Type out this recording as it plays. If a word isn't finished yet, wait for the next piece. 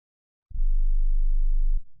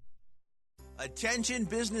Attention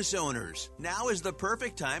business owners. Now is the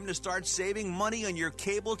perfect time to start saving money on your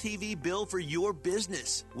cable TV bill for your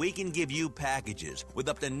business. We can give you packages with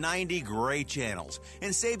up to 90 great channels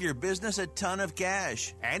and save your business a ton of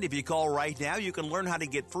cash. And if you call right now, you can learn how to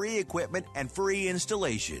get free equipment and free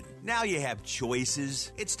installation. Now you have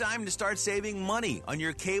choices. It's time to start saving money on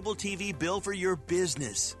your cable TV bill for your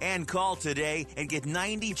business. And call today and get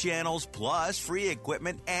 90 channels plus free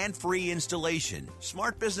equipment and free installation.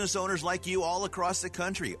 Smart business owners like you all across the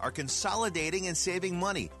country are consolidating and saving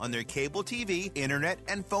money on their cable TV, internet,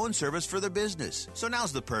 and phone service for their business. So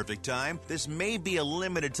now's the perfect time. This may be a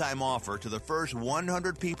limited time offer to the first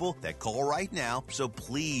 100 people that call right now, so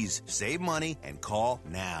please save money and call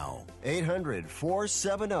now.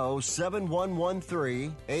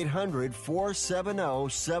 800-470-7113.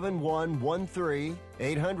 800-470-7113.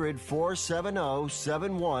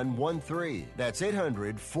 800-470-7113. That's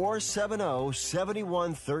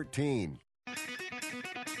 800-470-7113.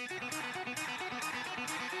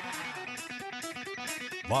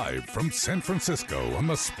 Live from San Francisco on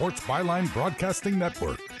the Sports Byline Broadcasting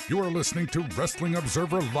Network, you are listening to Wrestling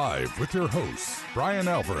Observer Live with your hosts, Bryan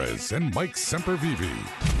Alvarez and Mike Sempervive.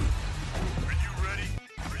 Are you ready?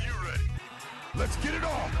 Are you ready? Let's get it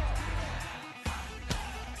on!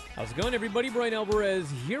 How's it going, everybody? Bryan Alvarez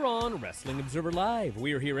here on Wrestling Observer Live.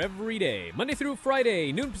 We are here every day, Monday through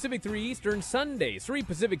Friday, noon Pacific, 3 Eastern, Sunday, 3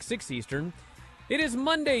 Pacific, 6 Eastern. It is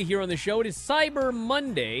Monday here on the show. It is Cyber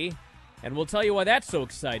Monday, and we'll tell you why that's so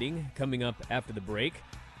exciting coming up after the break.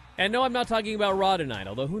 And no, I'm not talking about Raw tonight,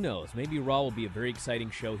 although who knows? Maybe Raw will be a very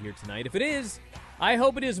exciting show here tonight. If it is, I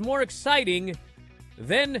hope it is more exciting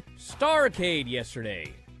than Starrcade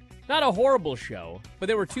yesterday. Not a horrible show, but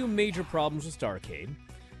there were two major problems with Starrcade.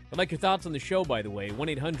 I'd like your thoughts on the show, by the way.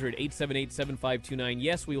 1-800-878-7529.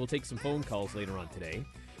 Yes, we will take some phone calls later on today.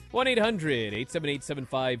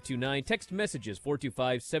 1-800-878-7529. Text messages,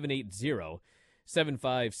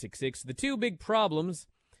 425-780-7566. The two big problems.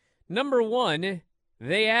 Number one,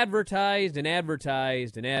 they advertised and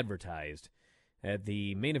advertised and advertised that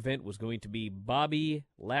the main event was going to be Bobby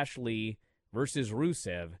Lashley versus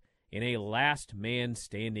Rusev in a last man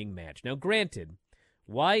standing match. Now, granted,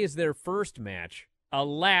 why is their first match a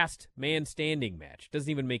last man standing match? Doesn't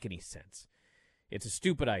even make any sense. It's a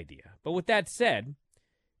stupid idea. But with that said,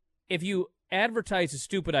 if you advertise a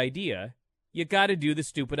stupid idea, you got to do the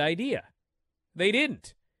stupid idea. They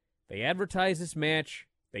didn't. They advertised this match.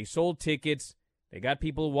 They sold tickets. They got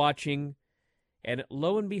people watching. And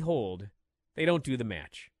lo and behold, they don't do the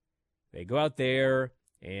match. They go out there,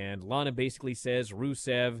 and Lana basically says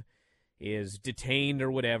Rusev is detained or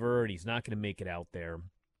whatever, and he's not going to make it out there.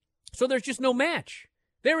 So there's just no match.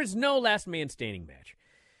 There is no last man standing match.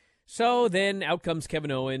 So then out comes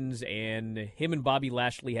Kevin Owens, and him and Bobby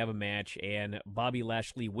Lashley have a match, and Bobby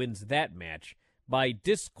Lashley wins that match by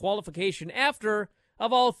disqualification after,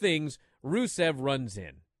 of all things, Rusev runs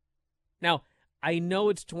in. Now, I know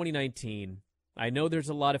it's 2019. I know there's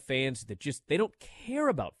a lot of fans that they don't care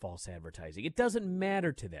about false advertising. It doesn't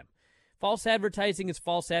matter to them. False advertising is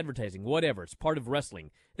false advertising, whatever. It's part of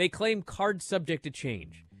wrestling. They claim card subject to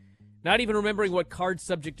change. Not even remembering what card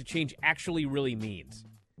subject to change actually really means.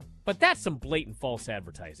 But that's some blatant false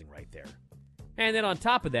advertising right there. And then on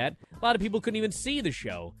top of that, a lot of people couldn't even see the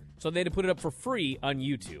show, so they had to put it up for free on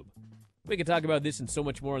YouTube. We can talk about this and so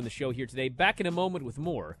much more on the show here today. Back in a moment with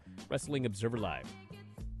more Wrestling Observer Live.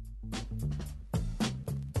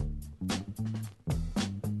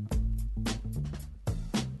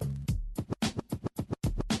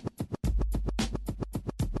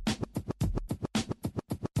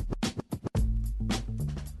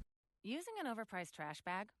 Using an overpriced trash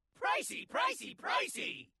bag? Pricey, pricey,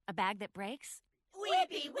 pricey! A bag that breaks?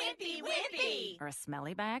 Whippy, whippy, whippy! Or a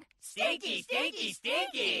smelly bag? Stinky, stinky,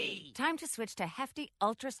 stinky! Time to switch to hefty,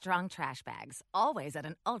 ultra-strong trash bags, always at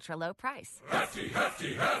an ultra-low price. Hefty,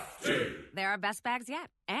 hefty, hefty! They're our best bags yet,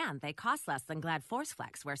 and they cost less than Glad Force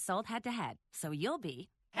Flex, where sold head-to-head, so you'll be...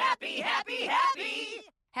 Happy, happy, happy!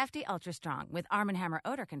 Hefty Ultra Strong with Arm & Hammer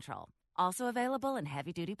odor control. Also available in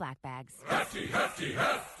heavy-duty black bags. Hefty, hefty,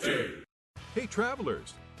 hefty! Hey,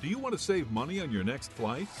 travelers, do you want to save money on your next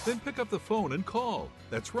flight? Then pick up the phone and call.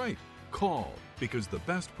 That's right, call, because the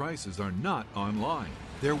best prices are not online.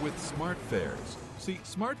 They're with SmartFares. See,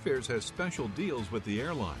 SmartFares has special deals with the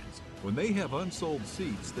airlines. When they have unsold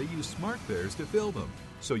seats, they use SmartFares to fill them.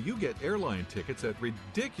 So you get airline tickets at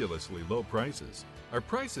ridiculously low prices. Our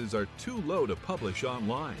prices are too low to publish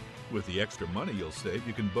online. With the extra money you'll save,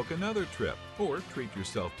 you can book another trip or treat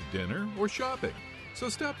yourself to dinner or shopping. So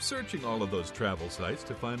stop searching all of those travel sites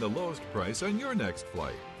to find the lowest price on your next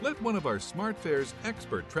flight. Let one of our SmartFares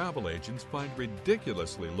expert travel agents find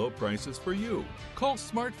ridiculously low prices for you. Call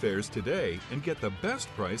SmartFares today and get the best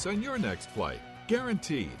price on your next flight.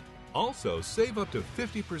 Guaranteed. Also, save up to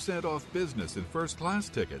 50% off business and first class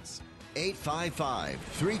tickets.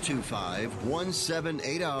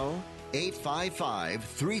 855-325-1780.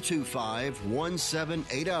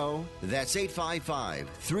 855-325-1780. That's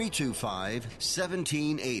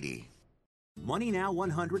 855-325-1780. Money Now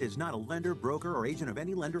 100 is not a lender, broker, or agent of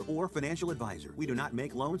any lender or financial advisor. We do not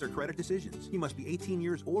make loans or credit decisions. You must be 18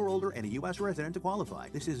 years or older and a U.S. resident to qualify.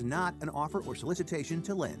 This is not an offer or solicitation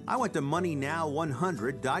to lend. I went to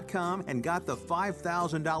MoneyNow100.com and got the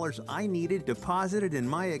 $5,000 I needed deposited in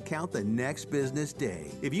my account the next business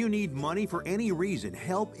day. If you need money for any reason,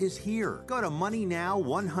 help is here. Go to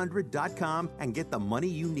MoneyNow100.com and get the money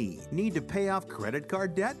you need. Need to pay off credit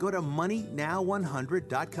card debt? Go to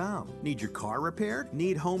MoneyNow100.com. Need your car repaired?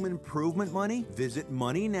 Need home improvement money? Visit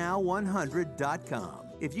MoneyNow100.com.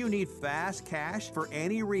 If you need fast cash for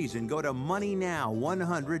any reason, go to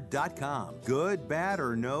MoneyNow100.com. Good, bad,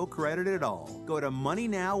 or no credit at all. Go to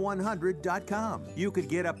MoneyNow100.com. You could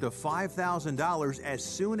get up to $5,000 as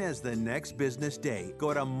soon as the next business day.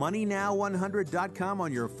 Go to MoneyNow100.com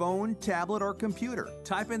on your phone, tablet, or computer.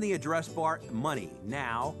 Type in the address bar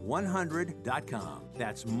MoneyNow100.com.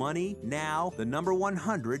 That's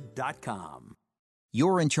MoneyNow100.com.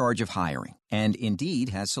 You're in charge of hiring, and Indeed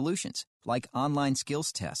has solutions, like online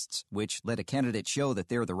skills tests, which let a candidate show that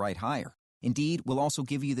they're the right hire. Indeed will also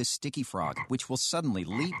give you this sticky frog, which will suddenly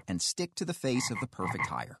leap and stick to the face of the perfect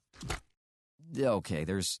hire. Okay,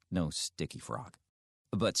 there's no sticky frog.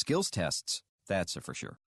 But skills tests, that's a for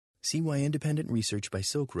sure. See why independent research by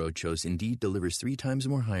Silk Road shows Indeed delivers 3 times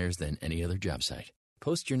more hires than any other job site.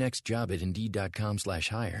 Post your next job at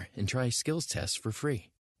Indeed.com/hire and try skills tests for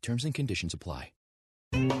free. Terms and conditions apply.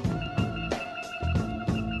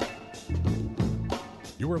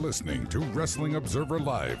 You are listening to Wrestling Observer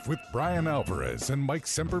Live with Bryan Alvarez and Mike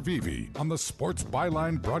Sempervive on the Sports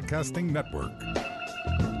Byline Broadcasting Network.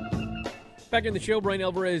 Back in the show, Bryan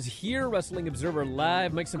Alvarez here, Wrestling Observer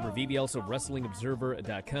Live. Mike Sempervive, also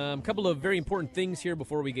WrestlingObserver.com. Couple of very important things here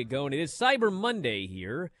before we get going. It is Cyber Monday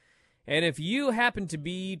here. And if you happen to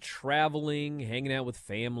be traveling, hanging out with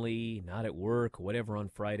family, not at work, whatever on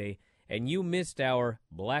Friday, and you missed our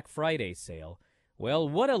Black Friday sale, well,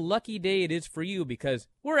 what a lucky day it is for you because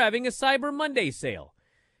we're having a Cyber Monday sale.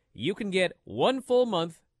 You can get 1 full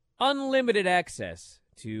month, unlimited access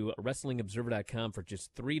to WrestlingObserver.com for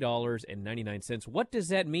just $3.99. What does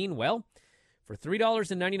that mean? Well, for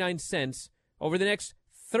 $3.99 over the next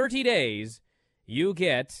 30 days, you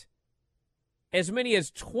get as many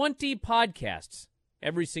as 20 podcasts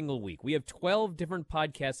every single week. We have 12 different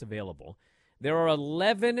podcasts available. There are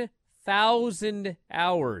 11,000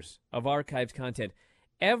 hours of archived content.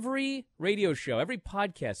 Every radio show, every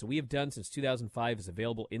podcast that we have done since 2005 is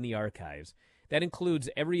available in the archives. That includes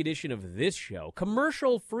every edition of this show,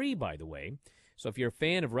 commercial-free, by the way. So if you're a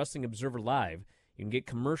fan of Wrestling Observer Live, you can get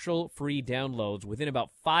commercial-free downloads within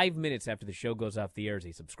about 5 minutes after the show goes off the air as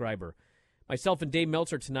a subscriber. Myself and Dave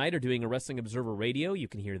Meltzer tonight are doing a Wrestling Observer Radio. You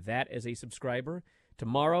can hear that as a subscriber.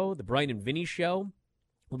 Tomorrow, the Bryan and Vinny Show.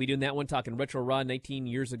 We'll be doing that one, talking Retro Raw 19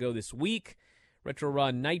 years ago this week. Retro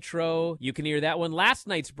Raw Nitro. You can hear that one. Last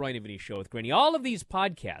night's Bryan and Vinny Show with Granny. All of these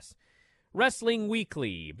podcasts. Wrestling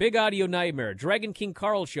Weekly, Big Audio Nightmare, Dragon King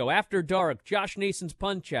Carl Show, After Dark, Josh Nason's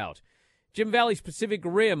Punch-Out, Jim Valley's Pacific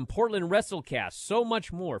Rim, Portland WrestleCast, so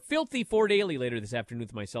much more. Filthy 4 Daily later this afternoon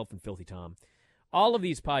with myself and Filthy Tom. All of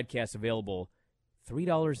these podcasts available,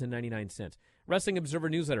 $3.99. Wrestling Observer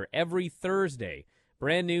Newsletter every Thursday.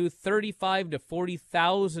 Brand new 35 to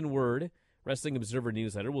 40,000 word Wrestling Observer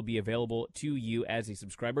Newsletter will be available to you as a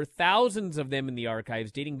subscriber. Thousands of them in the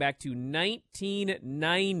archives dating back to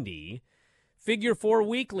 1990. Figure 4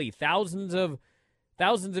 Weekly, thousands of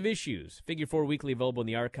issues. Figure 4 Weekly available in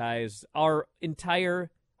the archives. Our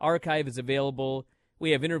entire archive is available.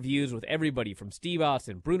 We have interviews with everybody from Steve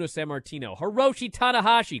Austin, Bruno Sammartino, Hiroshi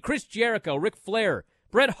Tanahashi, Chris Jericho, Ric Flair,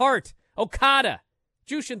 Bret Hart, Okada,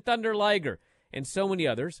 Jushin Thunder Liger, and so many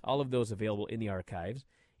others. All of those available in the archives.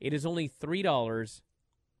 It is only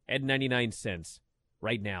 $3.99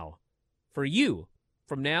 right now for you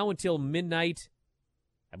from now until midnight.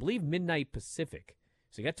 I believe midnight Pacific.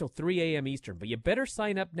 So you got till 3 a.m. Eastern. But you better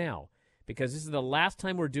sign up now because this is the last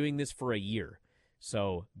time we're doing this for a year.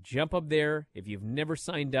 So jump up there. If you've never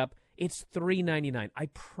signed up, it's $3.99. I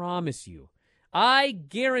promise you. I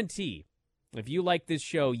guarantee if you like this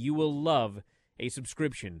show, you will love a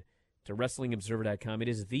subscription to WrestlingObserver.com. It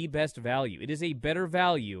is the best value. It is a better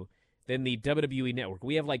value than the WWE Network.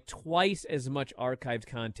 We have like twice as much archived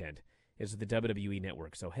content as the WWE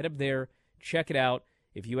Network. So head up there, check it out.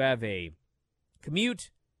 If you have a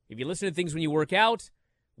commute, if you listen to things when you work out,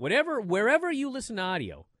 wherever you listen to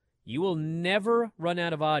audio, you will never run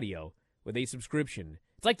out of audio with a subscription.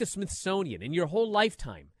 It's like the Smithsonian. In your whole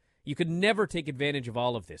lifetime, you could never take advantage of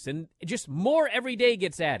all of this. And just more every day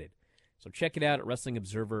gets added. So check it out at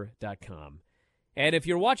WrestlingObserver.com. And if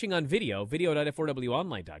you're watching on video,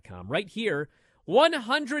 video.f4wonline.com, right here,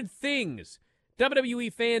 100 Things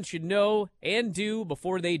WWE fans should know and do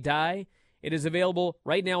before they die. It is available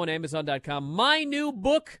right now on Amazon.com. My new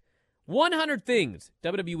book, 100 Things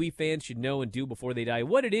WWE fans should know and do before they die.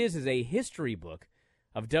 What it is a history book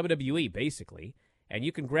of WWE, basically. And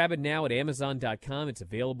you can grab it now at Amazon.com. It's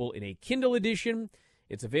available in a Kindle edition.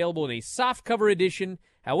 It's available in a softcover edition.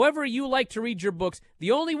 However you like to read your books,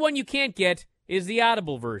 the only one you can't get is the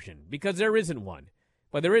Audible version, because there isn't one.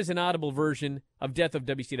 But there is an Audible version of Death of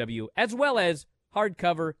WCW, as well as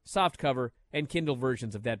hardcover, softcover, and Kindle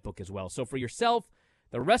versions of that book as well. So for yourself,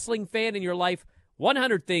 the wrestling fan in your life,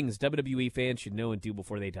 100 Things WWE fans should know and do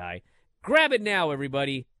before they die. Grab it now,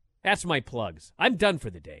 everybody. That's my plugs. I'm done for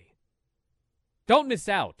the day. Don't miss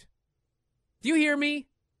out. Do you hear me?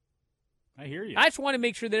 I hear you. I just want to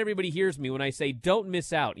make sure that everybody hears me when I say don't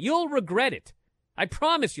miss out. You'll regret it. I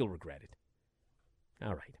promise you'll regret it.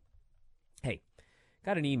 All right. Hey,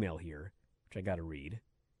 got an email here, which I got to read,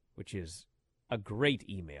 which is a great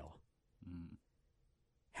email.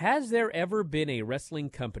 Has there ever been a wrestling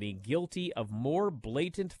company guilty of more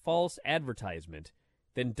blatant false advertisement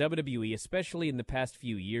than WWE, especially in the past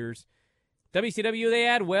few years? WCW they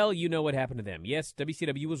had, well, you know what happened to them. Yes,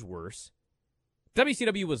 WCW was worse.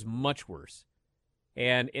 WCW was much worse,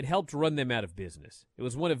 and it helped run them out of business. It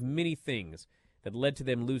was one of many things that led to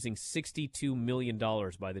them losing $62 million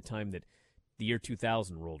by the time that the year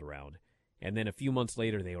 2000 rolled around. And then a few months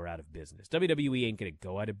later, they were out of business. WWE ain't going to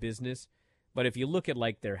go out of business. But if you look at,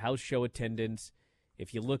 like, their house show attendance,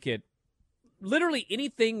 if you look at literally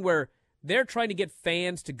anything where they're trying to get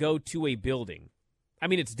fans to go to a building, I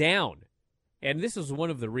mean, it's down. And this is one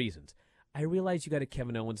of the reasons. I realize you got a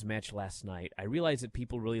Kevin Owens match last night. I realize that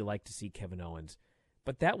people really like to see Kevin Owens.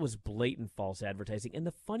 But that was blatant false advertising. And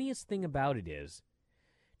the funniest thing about it is,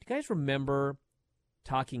 do you guys remember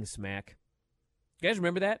Talking Smack? You guys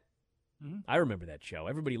remember that? Mm-hmm. I remember that show.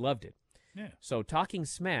 Everybody loved it. Yeah. So Talking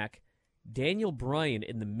Smack, Daniel Bryan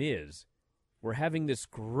and The Miz were having this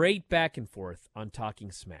great back and forth on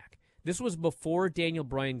Talking Smack. This was before Daniel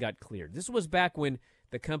Bryan got cleared. This was back when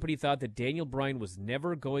the company thought that Daniel Bryan was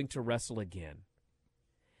never going to wrestle again.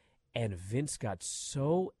 And Vince got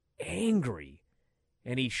so angry,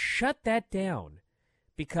 and he shut that down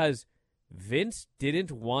because Vince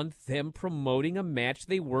didn't want them promoting a match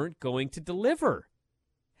they weren't going to deliver.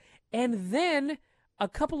 And then a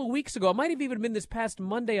couple of weeks ago, it might have even been this past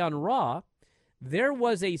Monday on Raw, there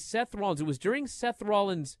was a Seth Rollins. It was during Seth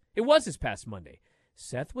Rollins. It was this past Monday.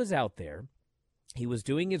 Seth was out there. He was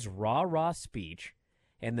doing his Raw speech,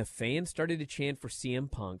 and the fans started to chant for CM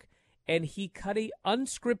Punk, and he cut a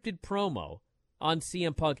unscripted promo on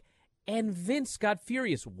CM Punk, and Vince got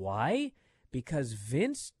furious. Why? Because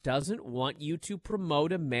Vince doesn't want you to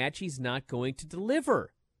promote a match he's not going to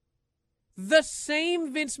deliver. The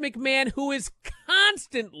same Vince McMahon who is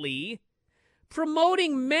constantly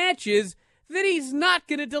promoting matches that he's not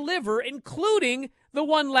going to deliver, including the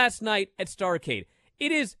one last night at Starrcade.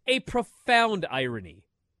 It is a profound irony.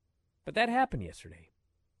 But that happened yesterday.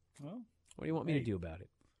 Well, what do you want me to do about it?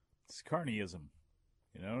 It's carnyism.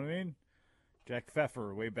 You know what I mean? Jack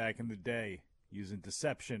Pfeffer, way back in the day, using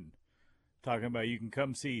deception, talking about you can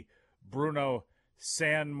come see Bruno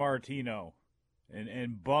San Martino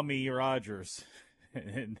and Bummy Rogers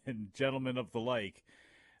and gentlemen of the like.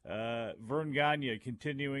 Vern Gagne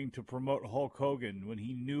continuing to promote Hulk Hogan when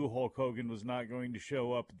he knew Hulk Hogan was not going to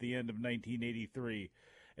show up at the end of 1983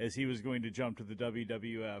 as he was going to jump to the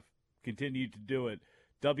WWF. Continued to do it.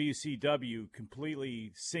 WCW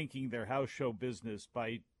completely sinking their house show business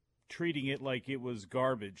by treating it like it was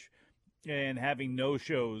garbage and having no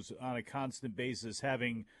shows on a constant basis,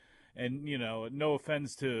 and, you know, no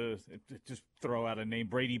offense to just throw out a name,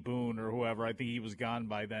 Brady Boone or whoever. I think he was gone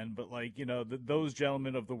by then. But, like, you know, those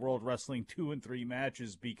gentlemen of the world wrestling 2 and 3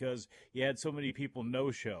 matches because you had so many people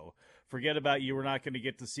no-show. Forget about you were not going to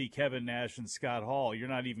get to see Kevin Nash and Scott Hall. You're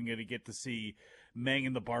not even going to get to see Meng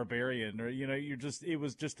and the Barbarian. Or, you know, it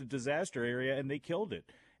was just a disaster area, and they killed it.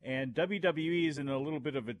 And WWE is in a little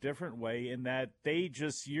bit of a different way in that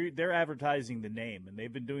they're advertising the name, and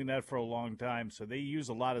they've been doing that for a long time. So they use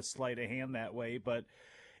a lot of sleight of hand that way. But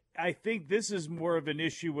I think this is more of an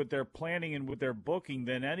issue with their planning and with their booking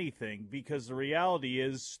than anything, because the reality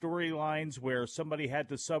is storylines where somebody had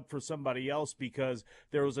to sub for somebody else because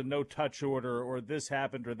there was a no-touch order or this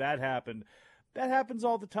happened or that happened. That happens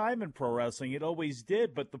all the time in pro wrestling. It always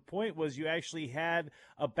did. But the point was you actually had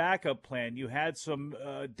a backup plan. You had some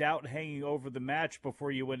doubt hanging over the match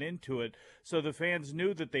before you went into it. So the fans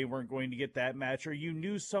knew that they weren't going to get that match, or you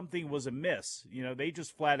knew something was amiss. You know, they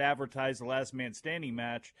just flat advertised the last man standing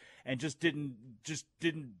match and just didn't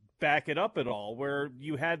back it up at all, where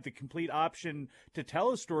you had the complete option to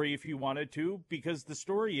tell a story if you wanted to, because the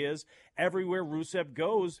story is everywhere Rusev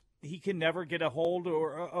goes, he can never get a hold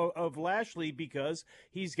of Lashley because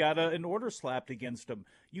he's got an order slapped against him.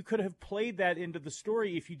 You could have played that into the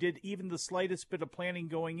story if you did even the slightest bit of planning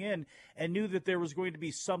going in and knew that there was going to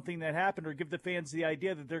be something that happened, or give the fans the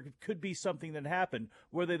idea that there could be something that happened,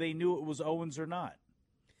 whether they knew it was Owens or not.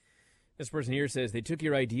 This person here says they took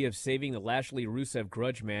your idea of saving the Lashley-Rusev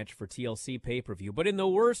grudge match for TLC pay-per-view, but in the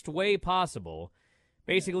worst way possible.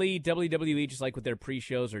 Basically, WWE, just like with their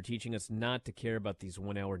pre-shows, are teaching us not to care about these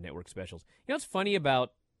one-hour network specials. You know what's funny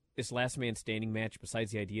about this last man standing match,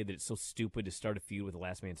 besides the idea that it's so stupid to start a feud with a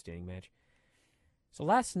last man standing match? So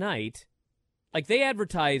last night, like, they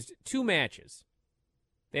advertised 2 matches.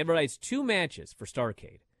 They advertised 2 matches for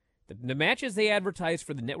Starrcade. The matches they advertised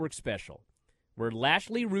for the network special were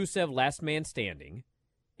Lashley-Rusev last man standing,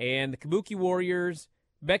 and the Kabuki Warriors,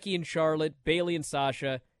 Becky and Charlotte, Bayley and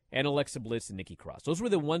Sasha, and Alexa Bliss and Nikki Cross. Those were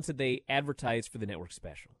the ones that they advertised for the network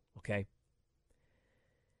special, okay?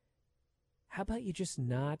 How about you just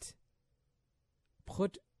not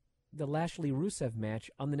put the Lashley-Rusev match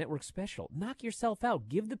on the network special? Knock yourself out.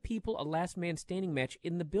 Give the people a last man standing match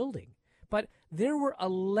in the building. But there were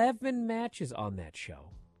 11 matches on that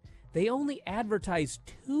show. They only advertised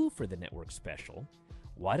 2 for the network special.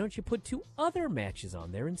 Why don't you put 2 other matches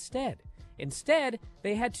on there instead? Instead,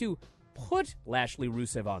 they had to put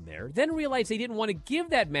Lashley-Rusev on there, then realized they didn't want to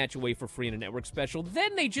give that match away for free in a network special,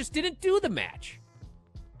 then they just didn't do the match.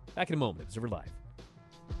 Back in a moment, Observer Live.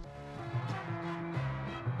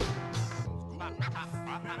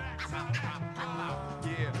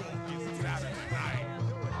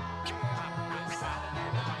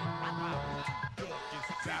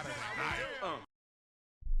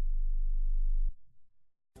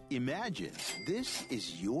 Imagine this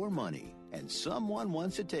is your money and someone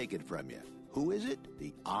wants to take it from you. Who is it?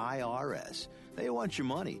 The IRS. They want your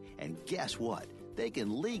money, and guess what? They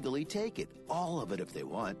can legally take it, all of it if they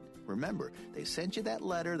want. Remember, they sent you that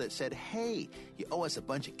letter that said, hey, you owe us a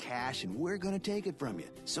bunch of cash and we're going to take it from you.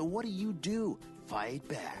 So what do? Fight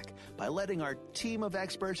back by letting our team of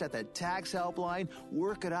experts at the tax helpline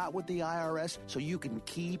work it out with the IRS so you can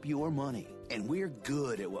keep your money. And we're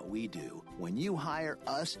good at what we do. When you hire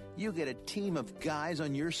us, you get a team of guys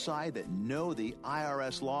on your side that know the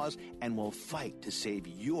IRS laws and will fight to save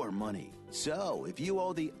your money. So, if you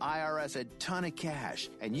owe the IRS a ton of cash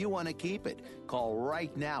and you want to keep it, call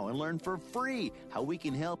right now and learn for free how we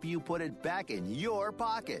can help you put it back in your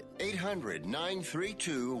pocket.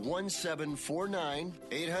 800-932-1749.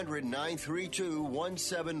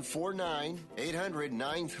 800-932-1749.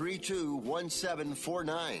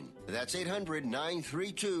 800-932-1749. That's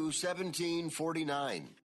 800-932-1749.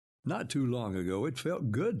 Not too long ago, it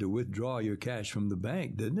felt good to withdraw your cash from the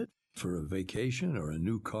bank, didn't it? For a vacation or a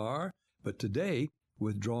new car. But today,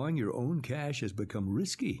 withdrawing your own cash has become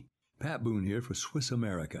risky. Pat Boone here for Swiss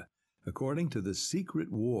America. According to The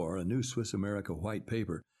Secret War, a new Swiss America white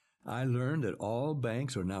paper, I learned that all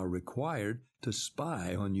banks are now required to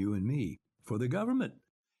spy on you and me for the government,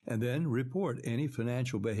 and then report any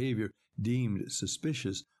financial behavior deemed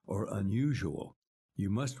suspicious or unusual.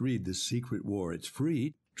 You must read The Secret War. It's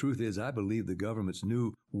free. Truth is, I believe the government's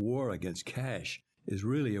new war against cash is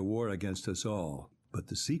really a war against us all. But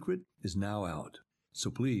the secret is now out. So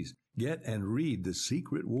please, get and read The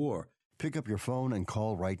Secret War. Pick up your phone and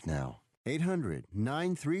call right now.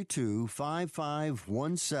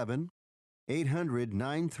 800-932-5517.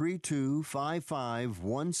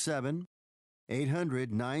 800-932-5517.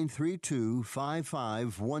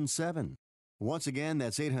 800-932-5517. Once again,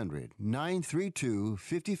 that's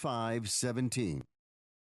 800-932-5517.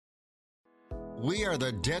 We are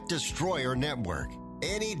the Debt Destroyer Network.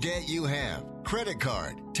 Any debt you have, credit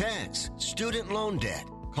card, tax, student loan debt,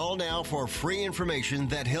 call now for free information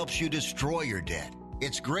that helps you destroy your debt.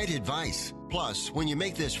 It's great advice. Plus, when you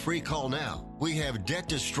make this free call now, we have Debt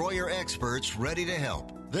Destroyer experts ready to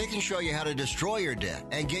help. They can show you how to destroy your debt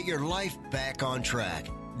and get your life back on track.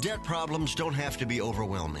 Debt problems don't have to be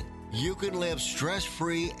overwhelming. You can live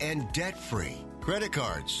stress-free and debt-free. Credit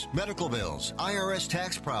cards, medical bills, IRS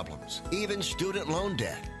tax problems, even student loan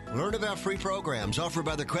debt. Learn about free programs offered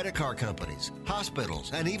by the credit card companies,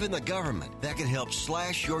 hospitals, and even the government that can help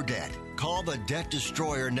slash your debt. Call the Debt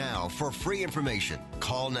Destroyer now for free information.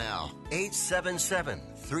 Call now.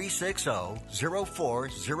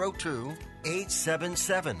 877-360-0402.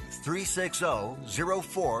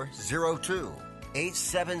 877-360-0402.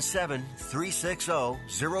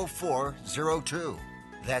 877-360-0402.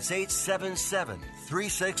 That's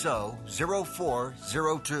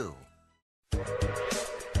 877-360-0402.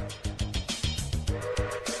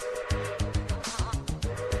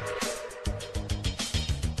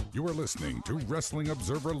 You are listening to Wrestling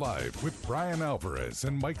Observer Live with Bryan Alvarez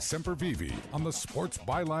and Mike Sempervive on the Sports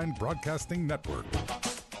Byline Broadcasting Network.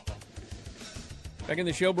 Back in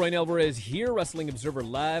the show, Bryan Alvarez here, Wrestling Observer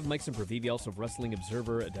Live. Mike Sempervive, also of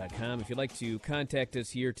WrestlingObserver.com. If you'd like to contact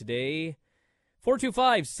us here today,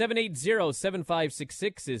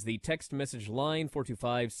 425-780-7566 is the text message line,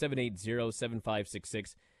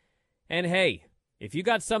 425-780-7566. And hey, if you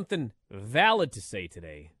got something valid to say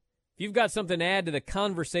today, if you've got something to add to the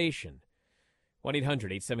conversation,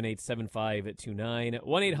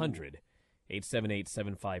 1-800-878-7529,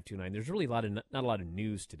 1-800-878-7529. There's really not a lot of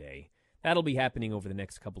news today. That'll be happening over the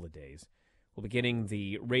next couple of days. We'll be getting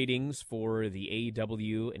the ratings for the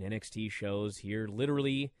AEW and NXT shows here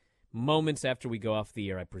literally moments after we go off the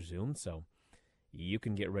air, I presume, so you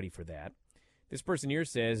can get ready for that. This person here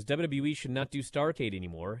says WWE should not do Starrcade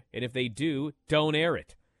anymore, and if they do, don't air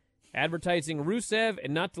it. Advertising Rusev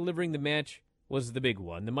and not delivering the match was the big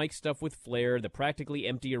one. The mic stuff with Flair, the practically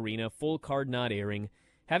empty arena, full card not airing,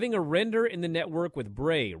 having a render in the network with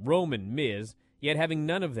Bray, Roman, Miz, yet having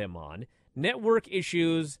none of them on, network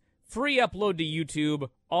issues, free upload to YouTube,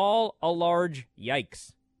 all a large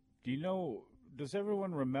yikes. Does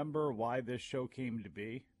everyone remember why this show came to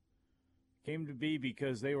be? Came to be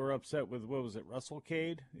because they were upset with,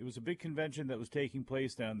 WrestleCade? It was a big convention that was taking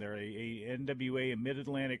place down there, a NWA, a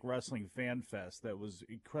Mid-Atlantic Wrestling Fan Fest that was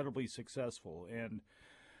incredibly successful. And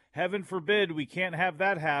heaven forbid we can't have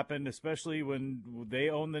that happen, especially when they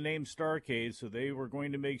own the name Starrcade, so they were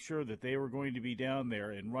going to make sure that they were going to be down there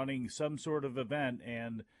and running some sort of event,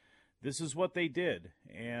 and this is what they did.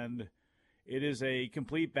 And it is a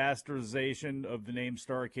complete bastardization of the name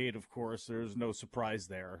Starrcade, of course. There's no surprise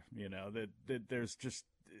there. That there's just,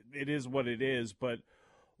 it is what it is. But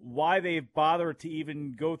why they bothered to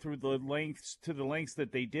even go through the lengths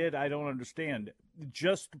that they did, I don't understand.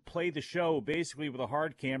 Just play the show basically with a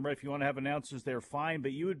hard camera. If you want to have announcers there, fine.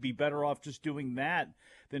 But you would be better off just doing that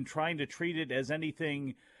than trying to treat it as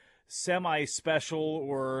anything semi-special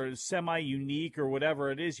or semi-unique or whatever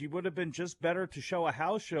it is. You would have been just better to show a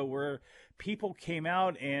house show where people came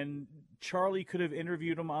out and Charlie could have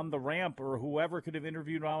interviewed him on the ramp, or whoever could have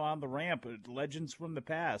interviewed him on the ramp, legends from the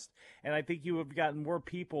past. And I think you would have gotten more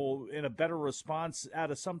people in a better response out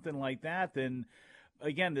of something like that than,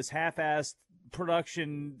 again, this half-assed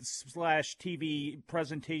production / TV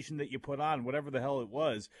presentation that you put on, whatever the hell it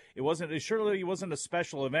was. It surely wasn't a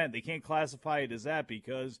special event. They can't classify it as that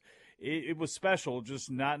because it was special, just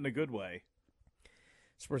not in a good way.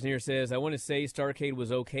 This person here says, I want to say Starrcade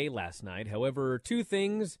was okay last night. However, two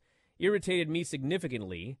things irritated me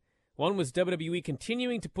significantly. One was WWE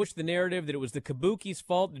continuing to push the narrative that it was the Kabuki's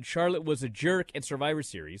fault that Charlotte was a jerk at Survivor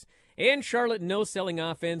Series, and Charlotte no-selling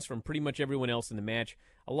offense from pretty much everyone else in the match,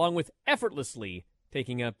 along with effortlessly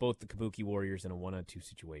taking out both the Kabuki Warriors in a 1-on-2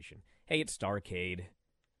 situation. Hey, it's Starrcade.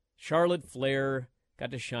 Charlotte Flair got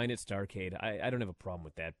to shine at Starrcade. I don't have a problem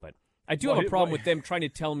with that, but I do have a problem with them trying to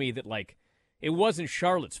tell me that, it wasn't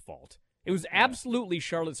Charlotte's fault. It was absolutely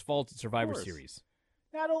Charlotte's fault at Survivor Series.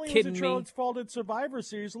 Not only was it Charlotte's fault at Survivor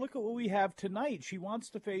Series, look at what we have tonight. She wants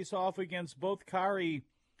to face off against both Kairi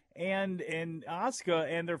and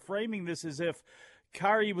Asuka, and they're framing this as if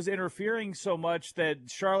Kairi was interfering so much that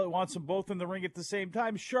Charlotte wants them both in the ring at the same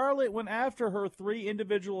time. Charlotte went after her 3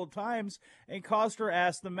 individual times and cost her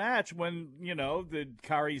ass the match when, the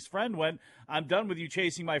Kairi's friend went, I'm done with you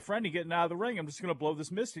chasing my friend and getting out of the ring. I'm just going to blow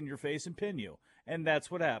this mist in your face and pin you. And that's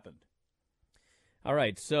what happened. All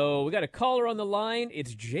right, so we got a caller on the line.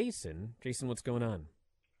 It's Jason. Jason, what's going on?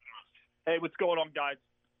 Hey, what's going on, guys?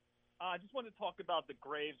 I just wanted to talk about the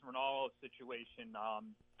Graves-Ronaldo situation.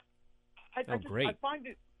 Great. I find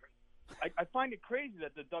it crazy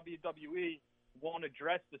that the WWE won't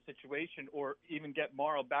address the situation or even get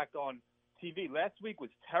Morrow back on TV. Last week was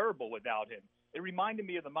terrible without him. It reminded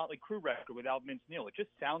me of the Motley Crue record without Vince Neil. It just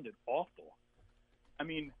sounded awful. I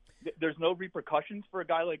mean, there's no repercussions for a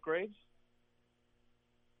guy like Graves?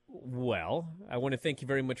 Well, I want to thank you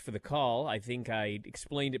very much for the call. I think I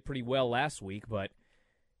explained it pretty well last week, but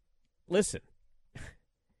listen.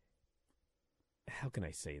 How can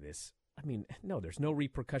I say this? I mean, no, there's no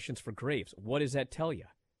repercussions for Graves. What does that tell you?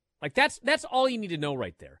 Like, that's all you need to know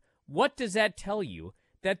right there. What does that tell you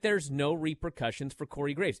that there's no repercussions for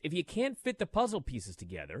Corey Graves? If you can't fit the puzzle pieces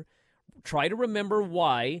together, try to remember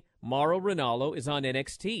why Mauro Ranallo is on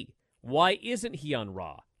NXT. Why isn't he on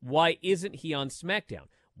Raw? Why isn't he on SmackDown?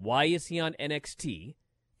 Why is he on NXT?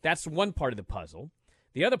 That's one part of the puzzle.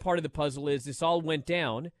 The other part of the puzzle is this all went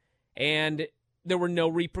down, and there were no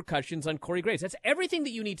repercussions on Corey Graves. That's everything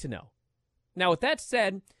that you need to know. Now, with that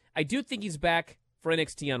said, I do think he's back for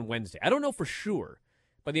NXT on Wednesday. I don't know for sure,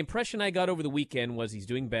 but the impression I got over the weekend was he's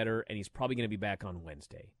doing better, and he's probably going to be back on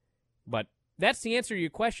Wednesday. But that's the answer to your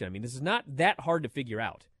question. I mean, this is not that hard to figure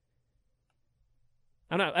out.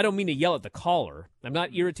 I don't mean to yell at the caller. I'm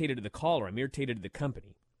not irritated at the caller. I'm irritated at the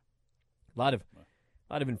company. A lot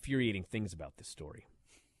of infuriating things about this story.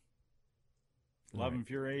 A lot of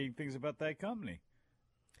infuriating things about that company.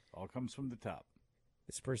 All comes from the top.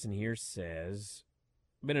 This person here says,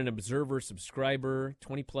 been an Observer subscriber,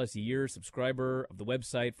 20-plus years subscriber of the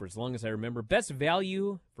website for as long as I remember. Best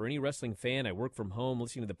value for any wrestling fan. I work from home.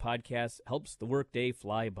 Listening to the podcast helps the workday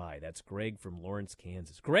fly by. That's Greg from Lawrence,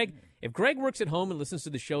 Kansas. Greg, if Greg works at home and listens to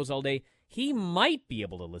the shows all day, he might be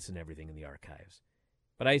able to listen to everything in the archives.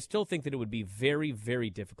 But I still think that it would be very, very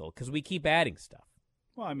difficult because we keep adding stuff.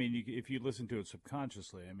 Well, I mean, if you listen to it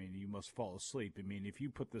subconsciously, I mean, you must fall asleep. I mean, if you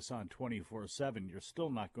put this on 24/7, you're still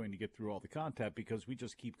not going to get through all the content because we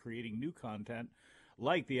just keep creating new content,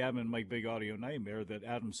 like the Adam and Mike Big Audio Nightmare that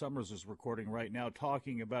Adam Summers is recording right now,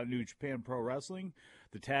 talking about New Japan Pro Wrestling,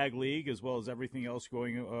 the Tag League, as well as everything else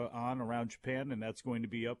going on around Japan, and that's going to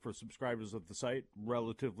be up for subscribers of the site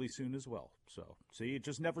relatively soon as well. So, see, it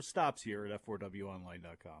just never stops here at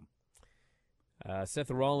f4wonline.com.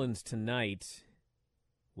 Seth Rollins tonight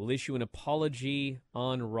will issue an apology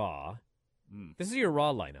on Raw. This is your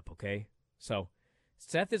Raw lineup, okay? So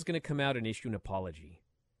Seth is going to come out and issue an apology.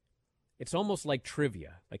 It's almost like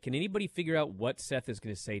trivia. Like, can anybody figure out what Seth is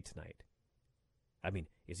going to say tonight? I mean,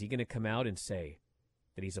 is he going to come out and say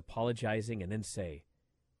that he's apologizing and then say,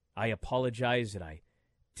 I apologize that I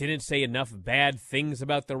didn't say enough bad things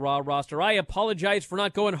about the Raw roster. I apologize for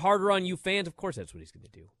not going harder on you fans. Of course that's what he's going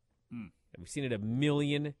to do. We've seen it a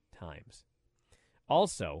million times.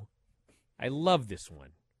 Also, I love this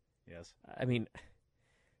one. Yes. I mean,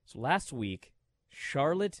 so last week,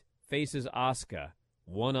 Charlotte faces Asuka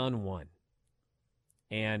one-on-one.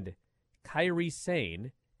 And Kairi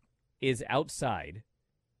Sane is outside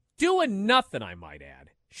doing nothing, I might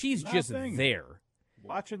add. She's just there.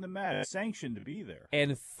 Watching the match, sanctioned to be there.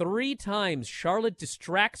 And 3 times Charlotte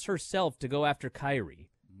distracts herself to go after Kairi.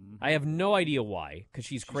 I have no idea why, because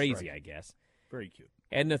she's crazy, striking. I guess. Very cute.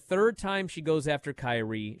 And the 3rd time she goes after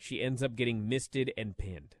Kairi, she ends up getting misted and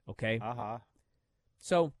pinned, okay?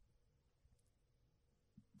 So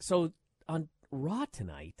on Raw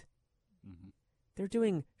tonight, they're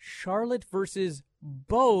doing Charlotte versus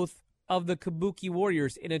both of the Kabuki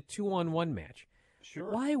Warriors in a 2-on-1 match.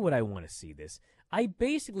 Sure. Why would I want to see this? I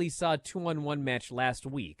basically saw a 2-on-1 match last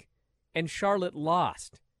week, and Charlotte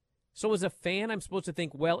lost. So as a fan, I'm supposed to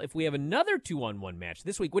think, well, if we have another 2-on-1 match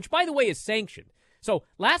this week, which, by the way, is sanctioned. So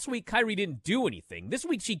last week, Kairi didn't do anything. This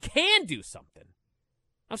week, she can do something.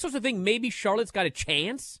 I'm supposed to think maybe Charlotte's got a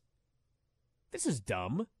chance? This is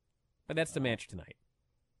dumb. But that's the match tonight.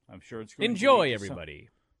 I'm sure it's going Enjoy, to everybody.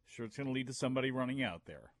 Sure it's going to lead to somebody running out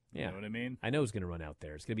there. You know what I mean? I know who's going to run out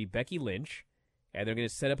there. It's going to be Becky Lynch, and they're going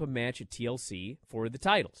to set up a match at TLC for the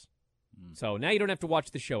titles. So now you don't have to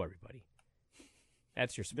watch the show, everybody.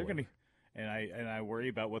 That's your spoiler. They're going to, and I worry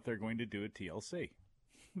about what they're going to do at TLC.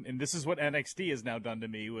 And this is what NXT has now done to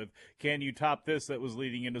me with, can you top this that was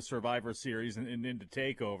leading into Survivor Series and into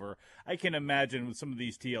TakeOver? I can imagine with some of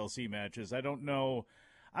these TLC matches. I don't know.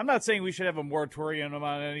 I'm not saying we should have a moratorium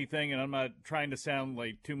on anything, and I'm not trying to sound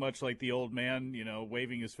like too much like the old man,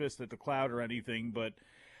 waving his fist at the cloud or anything, but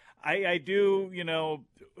I do,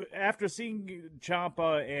 after seeing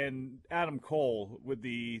Ciampa and Adam Cole with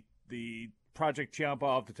the Project Ciampa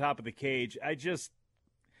off the top of the cage,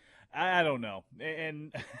 I don't know.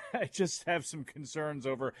 And I just have some concerns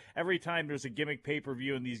over every time there's a gimmick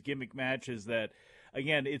pay-per-view and these gimmick matches that,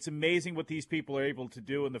 again, it's amazing what these people are able to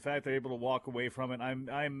do and the fact they're able to walk away from it.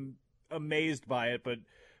 I'm amazed by it, but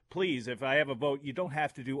please, if I have a vote, you don't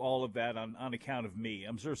have to do all of that on account of me.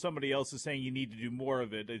 I'm sure somebody else is saying you need to do more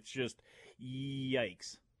of it. It's just,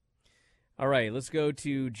 yikes. All right, let's go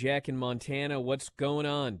to Jack in Montana. What's going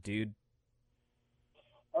on, dude?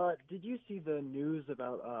 Did you see the news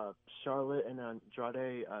about Charlotte and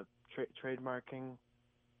Andrade trademarking,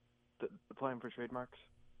 applying for trademarks?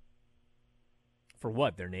 For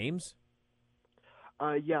what? Their names?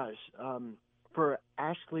 Yeah. for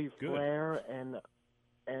Ashley Flair and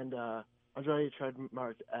Andrade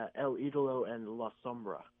trademarked El Idolo and La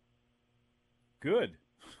Sombra. Good.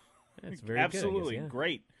 That's very Absolutely good, I guess, yeah.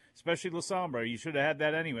 great. Especially La Sombra. You should have had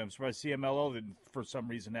that anyway. I'm surprised CMLL didn't, for some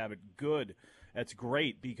reason, have it. Good. That's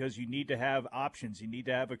great because you need to have options. You need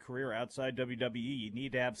to have a career outside WWE. You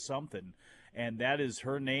need to have something. And that is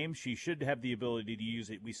her name. She should have the ability to use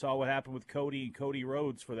it. We saw what happened with Cody and Cody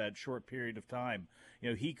Rhodes for that short period of time.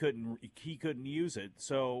 He couldn't use it.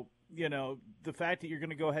 So, the fact that you're going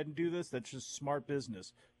to go ahead and do this, that's just smart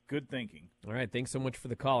business. Good thinking. All right, thanks so much for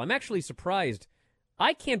the call. I'm actually surprised.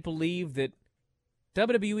 I can't believe that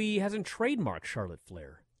WWE hasn't trademarked Charlotte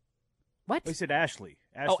Flair. What? They said Ashley.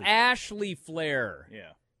 Oh, Ashley Flair.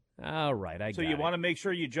 Yeah. All right, I got it. So you want to make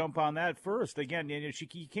sure you jump on that first. Again, you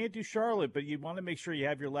can't do Charlotte, but you want to make sure you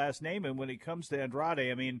have your last name. And when it comes to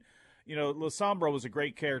Andrade, I mean, La Sombra was a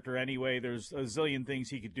great character anyway. There's a zillion things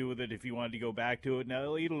he could do with it if he wanted to go back to it. Now,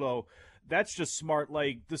 El Idolo, that's just smart.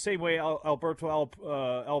 Like the same way Alberto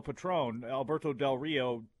Del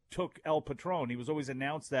Rio took El Patron. He was always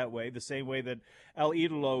announced that way, the same way that El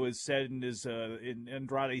Idolo is said in his in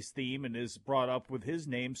Andrade's theme and is brought up with his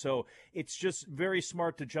name. So it's just very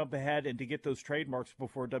smart to jump ahead and to get those trademarks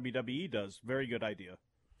before WWE does. Very good idea.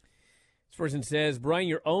 This person says, Brian,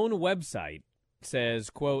 your own website says,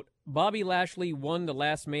 quote, Bobby Lashley won the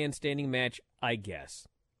last man standing match, I guess.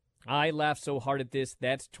 I laughed so hard at this.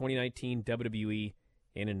 That's 2019 WWE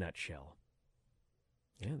in a nutshell.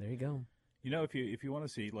 Yeah, there you go. If you want to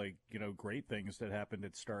see great things that happened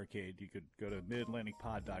at Starrcade, you could go to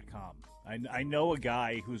midatlanticpod.com. I know a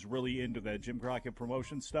guy who's really into that Jim Crockett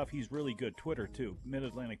promotion stuff. He's really good. Twitter too.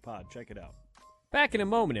 Mid-Atlantic Pod. Check it out. Back in a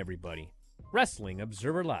moment, everybody. Wrestling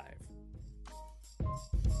Observer Live.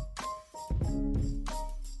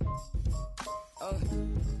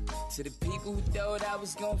 To the people who thought I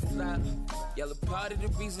was gonna flop, y'all a part of the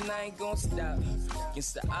reason I ain't gonna stop.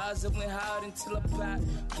 Against the odds, I went hard until I popped.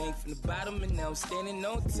 Came from the bottom and now I'm standing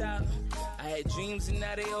on top. I had dreams and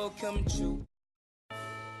now they all coming true.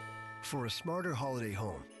 For a smarter holiday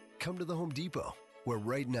home, come to the Home Depot, where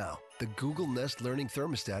right now, the Google Nest Learning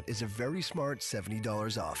Thermostat is a very smart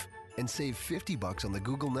 $70 off. And save $50 on the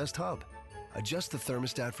Google Nest Hub. Adjust the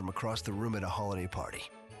thermostat from across the room at a holiday party.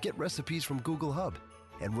 Get recipes from Google Hub.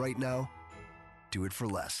 And right now, do it for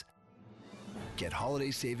less. Get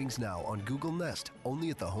holiday savings now on Google Nest,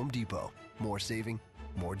 only at the Home Depot. More saving,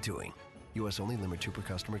 more doing. U.S. only, limit 2 per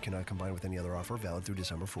customer, cannot combine with any other offer, valid through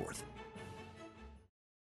December 4th.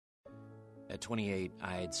 At 28,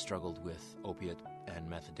 I had struggled with opiate and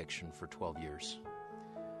meth addiction for 12 years.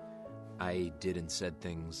 I did and said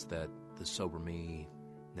things that the sober me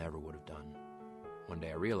never would have done. One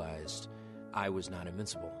day I realized I was not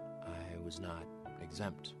invincible. I was not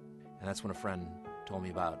exempt. And that's when a friend told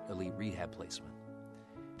me about Elite Rehab Placement.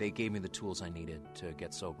 They gave me the tools I needed to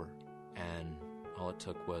get sober, and all it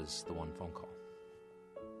took was the one phone call.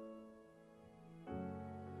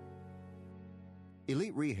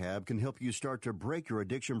 Elite Rehab can help you start to break your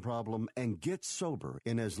addiction problem and get sober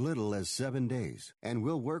in as little as 7 days. And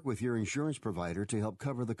we'll work with your insurance provider to help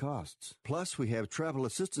cover the costs. Plus, we have travel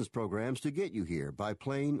assistance programs to get you here by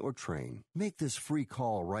plane or train. Make this free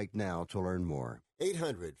call right now to learn more.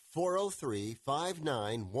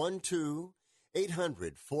 800-403-5912.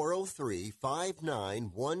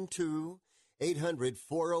 800-403-5912.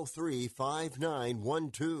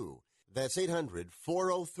 800-403-5912. That's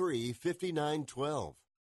 800-403-5912.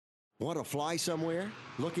 Want to fly somewhere?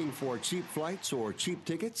 Looking for cheap flights or cheap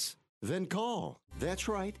tickets? Then call. That's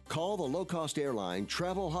right. Call the low-cost airline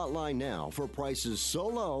travel hotline now for prices so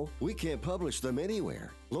low we can't publish them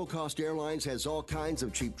anywhere. Low Cost Airlines has all kinds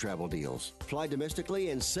of cheap travel deals. Fly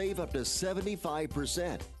domestically and save up to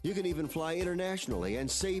 75%. You can even fly internationally and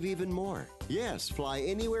save even more. Yes, fly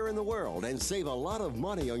anywhere in the world and save a lot of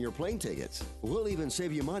money on your plane tickets. We'll even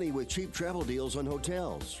save you money with cheap travel deals on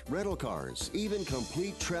hotels, rental cars, even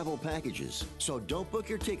complete travel packages. So don't book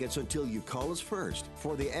your tickets until you call us first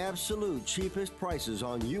for the absolute cheapest prices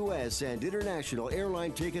on U.S. and international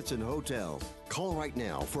airline tickets and hotels. Call right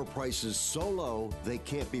now for prices so low they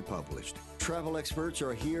can't be published. Travel experts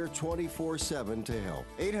are here 24/7 to help.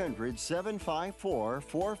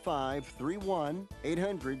 800-754-4531.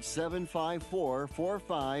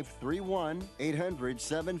 800-754-4531.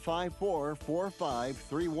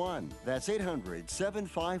 800-754-4531. That's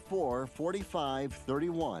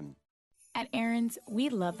 800-754-4531. At Aaron's, we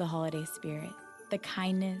love the holiday spirit. The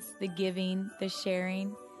kindness, the giving, the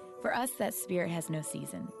sharing. For us, that spirit has no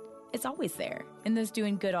season. It's always there, and those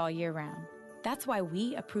doing good all year round. That's why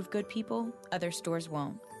we approve good people other stores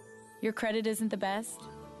won't. Your credit isn't the best?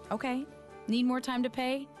 Okay. Need more time to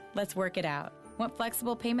pay? Let's work it out. Want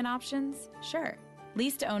flexible payment options? Sure.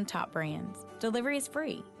 Lease to own top brands. Delivery is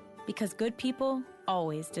free. Because good people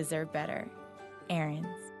always deserve better. Aaron's.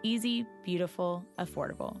 Easy, beautiful,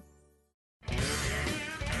 affordable.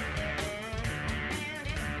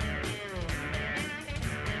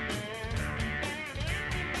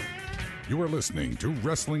 You are listening to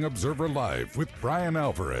Wrestling Observer Live with Bryan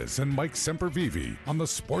Alvarez and Mike Sempervive on the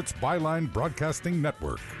Sports Byline Broadcasting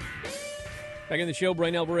Network. Back in the show,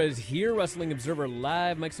 Bryan Alvarez here, Wrestling Observer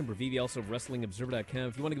Live. Mike Sempervive, also WrestlingObserver.com.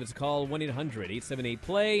 If you want to give us a call,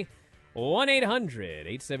 1-800-878-PLAY,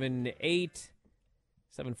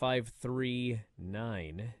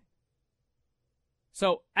 1-800-878-7539.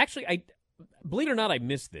 So, actually, believe it or not, I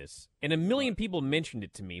missed this, and a million people mentioned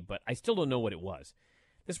it to me, but I still don't know what it was.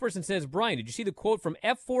 This person says, Bryan, did you see the quote from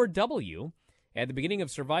F4W at the beginning of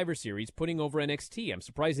Survivor Series putting over NXT? I'm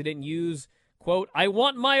surprised they didn't use, quote, I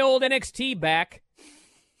want my old NXT back.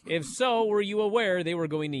 If so, were you aware they were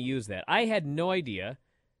going to use that? I had no idea.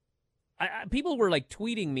 People were like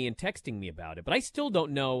tweeting me and texting me about it, but I still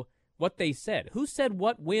don't know what they said. Who said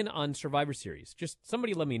what when on Survivor Series? Just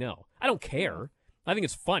somebody let me know. I don't care. I think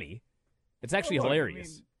it's funny. It's actually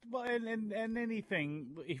hilarious. Well, and anything,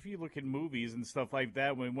 if you look at movies and stuff like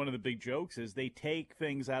that, when one of the big jokes is they take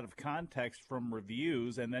things out of context from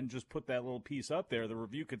reviews and then just put that little piece up there. The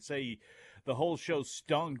review could say the whole show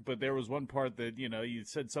stunk, but there was one part that, you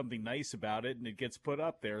said something nice about it, and it gets put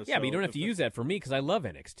up there. Yeah, but you don't have to use that for me because I love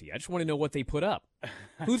NXT. I just want to know what they put up.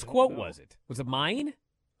 Whose quote was it? Was it mine?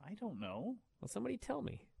 I don't know. Well, somebody tell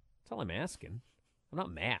me. That's all I'm asking. I'm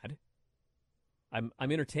not mad. I'm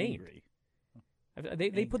entertained. Angry.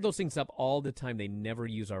 They put those things up all the time. They never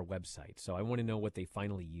use our website, so I want to know what they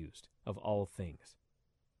finally used, of all things.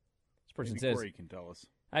 This person says, Corey can tell us.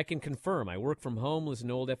 I can confirm. I work from home, listen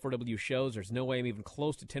to old F4W shows. There's no way I'm even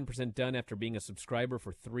close to 10% done after being a subscriber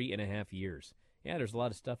for 3.5 years. Yeah, there's a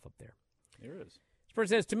lot of stuff up there. There is. This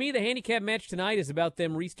person says, to me, the handicap match tonight is about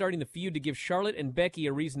them restarting the feud to give Charlotte and Becky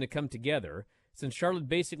a reason to come together, since Charlotte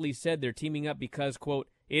basically said they're teaming up because, quote,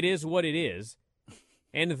 it is what it is,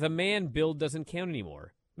 and the man build doesn't count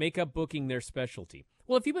anymore. Makeup booking their specialty.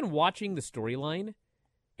 Well, if you've been watching the storyline,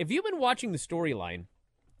 and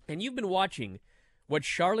you've been watching what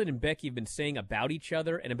Charlotte and Becky have been saying about each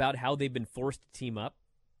other and about how they've been forced to team up,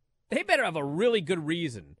 they better have a really good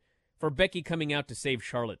reason for Becky coming out to save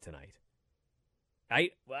Charlotte tonight. I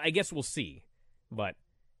guess we'll see. But,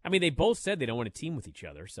 I mean, they both said they don't want to team with each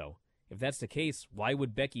other, so if that's the case, why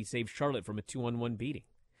would Becky save Charlotte from a 2-on-1 beating?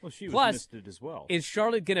 Well, she was Plus, missed it as well. Is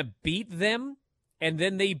Charlotte going to beat them, and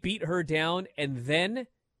then they beat her down, and then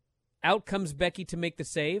out comes Becky to make the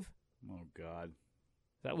save? Oh, God.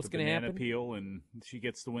 Is that what's going to happen? Appeal, and she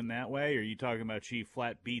gets the win that way? Or are you talking about she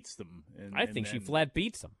flat beats them? I think she flat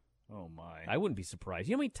beats them. Oh, my. I wouldn't be surprised.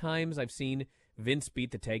 You know how many times I've seen Vince beat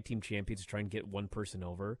the tag team champions to try and get one person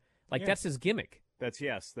over? Like, that's his gimmick. That's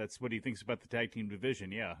what he thinks about the tag team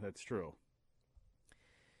division. Yeah, that's true.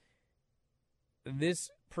 This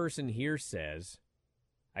person here says,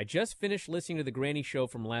 I just finished listening to the Granny show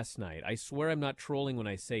from last night. I swear I'm not trolling when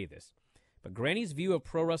I say this. But Granny's view of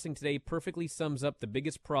pro wrestling today perfectly sums up the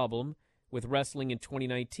biggest problem with wrestling in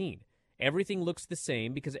 2019. Everything looks the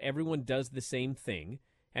same because everyone does the same thing,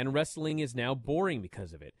 and wrestling is now boring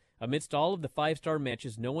because of it. Amidst all of the 5-star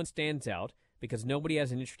matches, no one stands out because nobody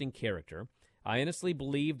has an interesting character. I honestly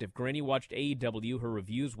believed if Granny watched AEW, her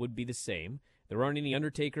reviews would be the same. There aren't any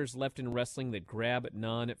Undertakers left in wrestling that grab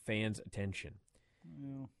non-fans' attention.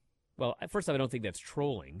 Yeah. Well, first off, I don't think that's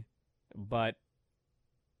trolling, but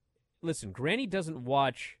listen, Granny doesn't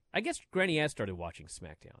watch... I guess Granny has started watching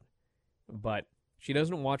SmackDown, but she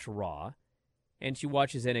doesn't watch Raw, and she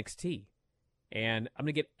watches NXT. And I'm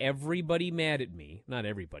going to get everybody mad at me. Not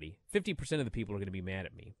everybody. 50% of the people are going to be mad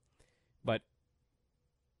at me. But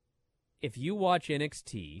if you watch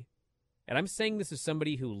NXT, and I'm saying this as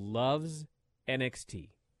somebody who loves NXT,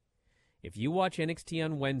 if you watch NXT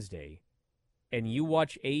on Wednesday and you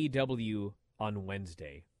watch AEW on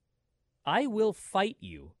Wednesday, I will fight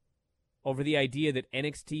you over the idea that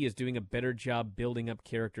NXT is doing a better job building up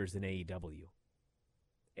characters than AEW.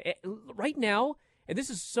 Right now, and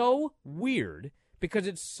this is so weird because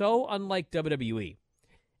it's so unlike WWE,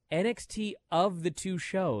 NXT of the two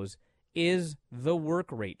shows is the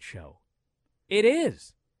work rate show. It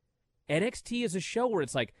is. NXT is a show where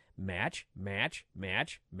it's like match, match,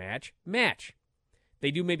 match, match, match.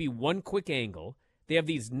 They do maybe one quick angle. They have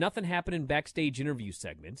these nothing happening backstage interview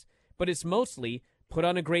segments, but it's mostly put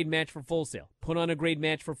on a great match for Full Sail, put on a great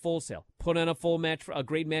match for Full Sail, put on a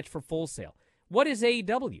great match for Full Sail. What is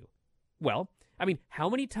AEW? Well, I mean, how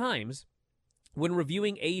many times when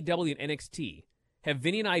reviewing AEW and NXT have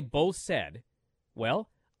Vinny and I both said Well,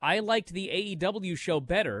 I liked the AEW show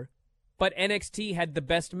better, but NXT had the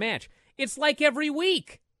best match. It's like every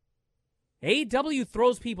week. AEW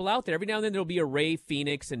throws people out there. Every now and then there'll be a Ray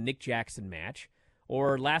Phoenix and Nick Jackson match.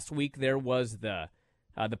 Or last week there was the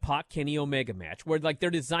Pac Kenny Omega match, where like they're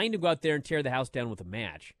designed to go out there and tear the house down with a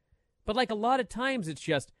match. But like a lot of times it's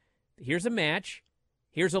just, here's a match,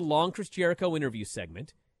 here's a long Chris Jericho interview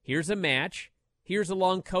segment, here's a match, here's a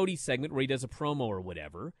long Cody segment where he does a promo or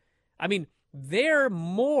whatever. I mean, they're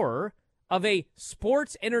more of a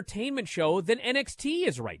sports entertainment show than NXT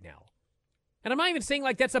is right now. And I'm not even saying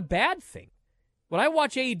like that's a bad thing. When I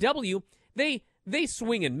watch AEW, they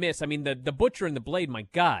swing and miss. I mean, the Butcher and the Blade, my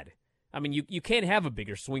God. I mean, you can't have a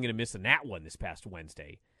bigger swing and a miss than that one this past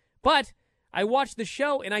Wednesday. But I watch the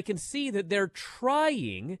show, and I can see that they're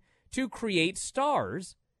trying to create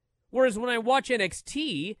stars. Whereas when I watch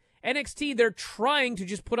NXT, they're trying to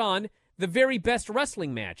just put on the very best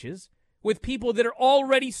wrestling matches with people that are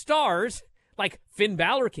already stars, like Finn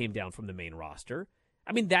Balor came down from the main roster.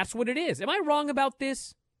 I mean, that's what it is. Am I wrong about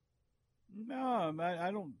this? No,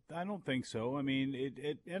 I don't think so. I mean,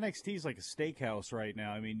 NXT is like a steakhouse right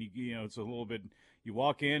now. I mean, you know, it's a little bit. You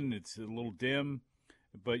walk in, it's a little dim,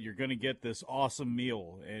 but you're going to get this awesome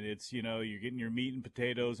meal, and it's, you know, you're getting your meat and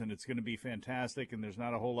potatoes, and it's going to be fantastic. And there's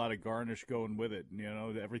not a whole lot of garnish going with it. You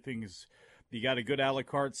know, everything's, you got a good a la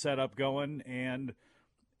carte setup going, and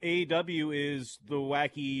AEW is the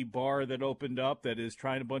wacky bar that opened up that is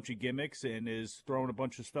trying a bunch of gimmicks and is throwing a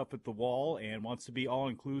bunch of stuff at the wall and wants to be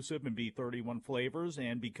all-inclusive and be 31 flavors.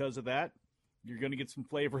 And because of that, you're going to get some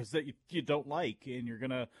flavors that you don't like and you're going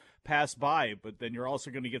to pass by. But then you're also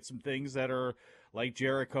going to get some things that are like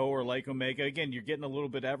Jericho or like Omega. Again, you're getting a little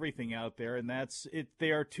bit of everything out there, and that's it.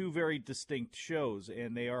 They are two very distinct shows,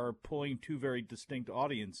 and they are pulling two very distinct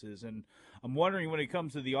audiences. And I'm wondering when it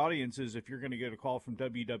comes to the audiences, if you're going to get a call from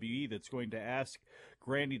WWE that's going to ask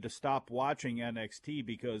Grandy to stop watching NXT,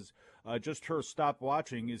 because just her stop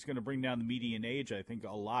watching is going to bring down the median age, I think,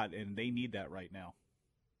 a lot, and they need that right now.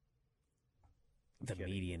 The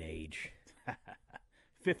median age.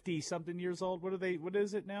 50-something years old. What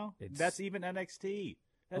is it now? That's even NXT.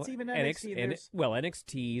 That's even NXT.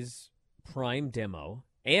 NXT's prime demo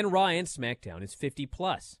and Raw and SmackDown is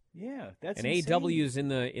 50+. Yeah, that's and insane. AEW is in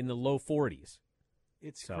the low 40s.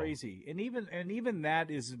 It's crazy, and even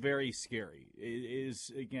that is very scary. It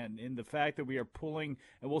is, again, in the fact that we are pulling,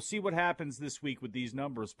 and we'll see what happens this week with these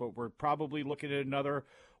numbers, but we're probably looking at another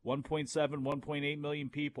 1.7, 1.8 million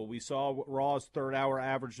people. We saw Raw's third hour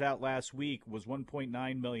averaged out last week was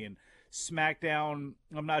 1.9 million. SmackDown,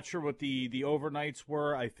 I'm not sure what the overnights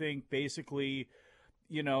were. I think basically,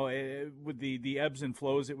 you know, with the ebbs and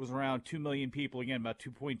flows, it was around 2 million people. Again, about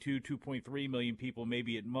 2.2, 2.3 million people,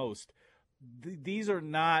 maybe at most. These are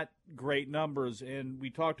not great numbers, and we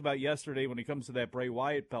talked about yesterday when it comes to that Bray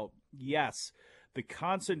Wyatt belt. Yes, the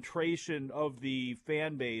concentration of the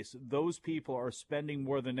fan base, those people are spending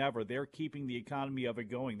more than ever. They're keeping the economy of it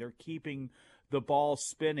going. They're keeping the ball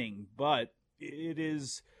spinning, but it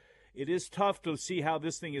is tough to see how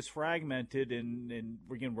this thing is fragmented, and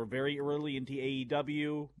again, we're very early into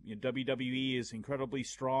AEW. You know, WWE is incredibly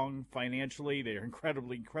strong financially. They're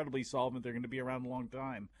incredibly solvent. They're going to be around a long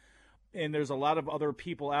time. And there's a lot of other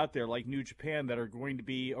people out there like New Japan that are going to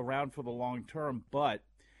be around for the long term, but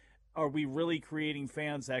are we really creating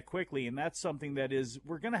fans that quickly? And that's something that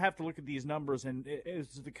we're going to have to look at these numbers, and as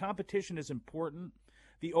the competition is important,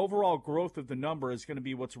 the overall growth of the number is going to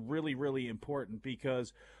be what's really, really important,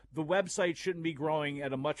 because the website shouldn't be growing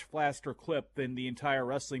at a much faster clip than the entire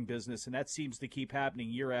wrestling business, and that seems to keep happening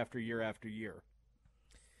year after year after year.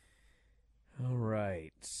 All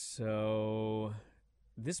right, so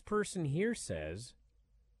this person here says,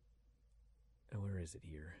 where is it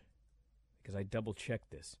here? Because I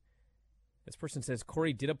double-checked this. This person says,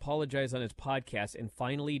 Corey did apologize on his podcast and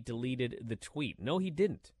finally deleted the tweet. No, he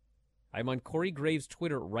didn't. I'm on Corey Graves'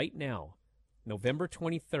 Twitter right now, November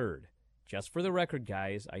 23rd. Just for the record,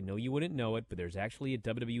 guys, I know you wouldn't know it, but there's actually a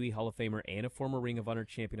WWE Hall of Famer and a former Ring of Honor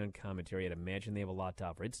champion on commentary. I'd imagine they have a lot to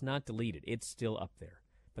offer. It's not deleted. It's still up there.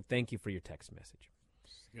 But thank you for your text message.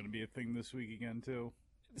 It's going to be a thing this week again, too.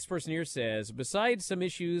 This person here says, besides some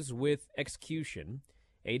issues with execution,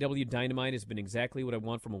 AEW Dynamite has been exactly what I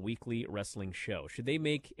want from a weekly wrestling show. Should they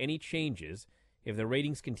make any changes if the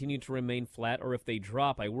ratings continue to remain flat, or if they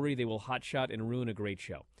drop, I worry they will hotshot and ruin a great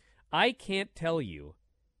show. I can't tell you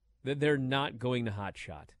that they're not going to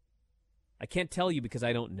hotshot. I can't tell you because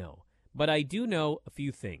I don't know. But I do know a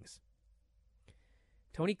few things.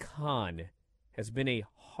 Tony Khan has been a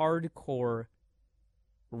hardcore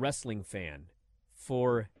wrestling fan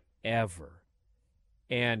forever.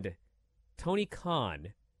 And Tony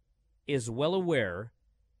Khan is well aware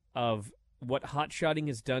of what hotshotting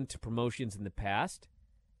has done to promotions in the past.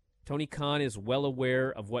 Tony Khan is well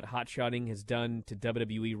aware of what hotshotting has done to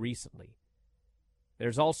WWE recently.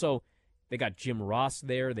 There's also, they got Jim Ross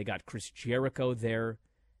there. They got Chris Jericho there.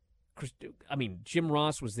 Jim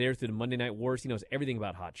Ross was there through the Monday Night Wars. He knows everything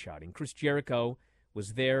about hotshotting. Chris Jericho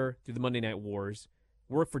was there through the Monday Night Wars,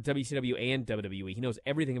 worked for WCW and WWE. He knows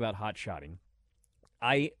everything about hotshotting.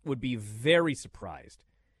 I would be very surprised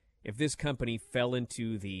if this company fell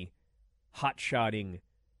into the hotshotting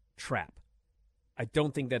trap. I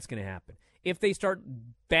don't think that's going to happen. If they start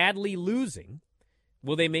badly losing,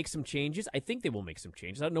 will they make some changes? I think they will make some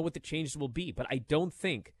changes. I don't know what the changes will be, but I don't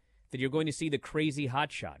think that you're going to see the crazy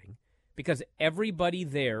hotshotting because everybody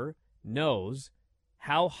there knows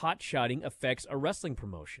how hotshotting affects a wrestling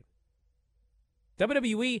promotion.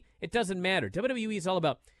 WWE, it doesn't matter. WWE is all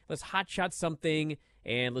about let's hotshot something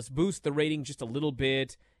and let's boost the rating just a little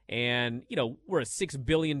bit. And, we're a $6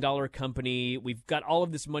 billion company. We've got all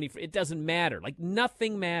of this money. It doesn't matter. Like,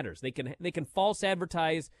 nothing matters. They can false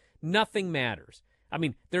advertise. Nothing matters. I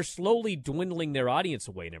mean, they're slowly dwindling their audience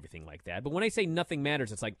away and everything like that. But when I say nothing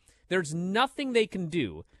matters, it's like there's nothing they can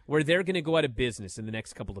do where they're going to go out of business in the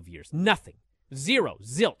next couple of years. Nothing. Zero.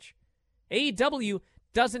 Zilch. AEW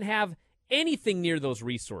doesn't have anything near those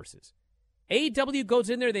resources. AEW goes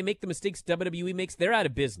in there, they make the mistakes WWE makes, they're out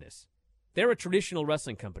of business. They're a traditional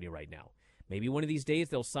wrestling company right now. Maybe one of these days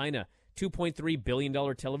they'll sign a $2.3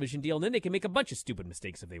 billion television deal, and then they can make a bunch of stupid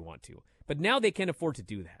mistakes if they want to. But now they can't afford to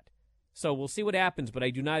do that. So we'll see what happens, but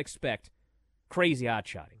I do not expect crazy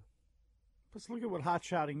hotshotting. Let's look at what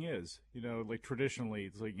hotshotting is. Like traditionally,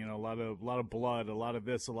 it's like, a lot of blood, a lot of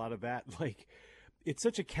this, a lot of that. Like, it's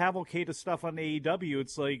such a cavalcade of stuff on AEW.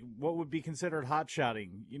 It's like, what would be considered hotshotting?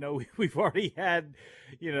 We've already had,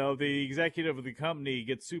 the executive of the company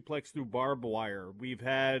get suplexed through barbed wire. We've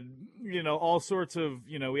had, all sorts of,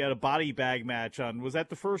 we had a body bag match on. Was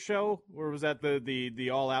that the first show, or was that the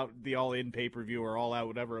all out, the all in pay-per-view, or all out,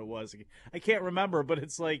 whatever it was? I can't remember, but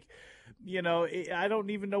it's like, I don't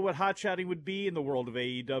even know what hotshotting would be in the world of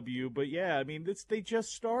AEW, but yeah, I mean, they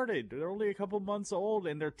just started. They're only a couple months old,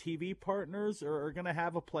 and their TV partners are going to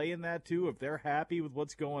have a play in that too. If they're happy with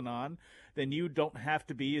what's going on, then you don't have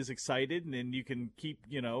to be as excited, and then you can keep,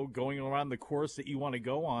 going around the course that you want to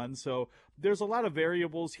go on. So there's a lot of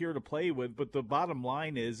variables here to play with, but the bottom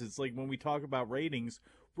line is, it's like when we talk about ratings,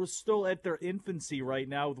 we're still at their infancy right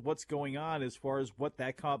now with what's going on as far as what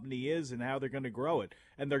that company is and how they're going to grow it.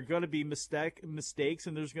 And there are going to be mistakes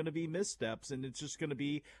and there's going to be missteps, and it's just going to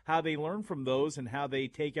be how they learn from those and how they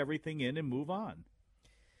take everything in and move on.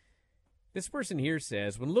 This person here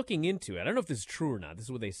says, when looking into it, I don't know if this is true or not, this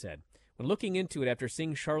is what they said. When looking into it after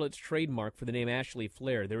seeing Charlotte's trademark for the name Ashley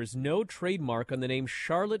Flair, there is no trademark on the name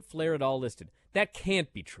Charlotte Flair at all listed. That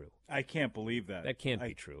can't be true. I can't believe that. That can't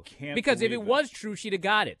be true. Because if it was true, she'd have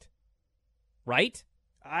got it. Right?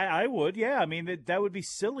 I would, yeah. I mean, that would be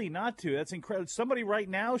silly not to. That's incredible. Somebody right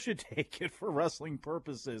now should take it for wrestling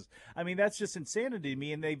purposes. I mean, that's just insanity to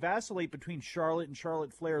me. And they vacillate between Charlotte and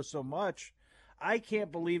Charlotte Flair so much. I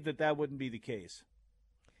can't believe that wouldn't be the case.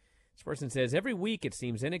 This person says, every week it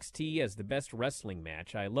seems NXT as the best wrestling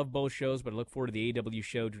match. I love both shows, but I look forward to the AEW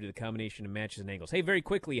show due to the combination of matches and angles. Hey, very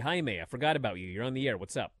quickly, Jaime, I forgot about you. You're on the air.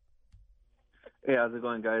 What's up? Hey, how's it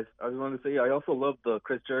going, guys? I was going to say, I also love the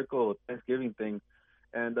Chris Jericho Thanksgiving thing.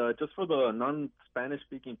 And just for the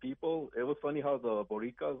non-Spanish-speaking people, it was funny how the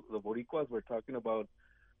Boricuas were talking about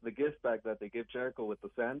the gift bag that they give Jericho with the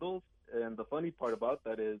sandals. And the funny part about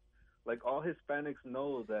that is, like, all Hispanics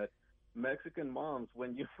know that Mexican moms,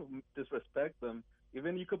 when you disrespect them,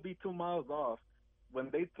 even you could be 2 miles off, when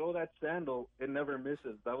they throw that sandal, it never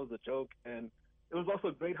misses. That was a joke. And it was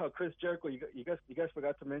also great how Chris Jericho, you guys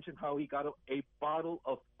forgot to mention how he got a bottle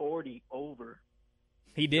of 40 over.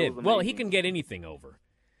 He did. Well, he can get anything over.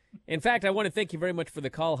 In fact, I want to thank you very much for the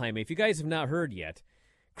call, Jaime. If you guys have not heard yet,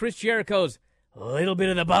 Chris Jericho's Little Bit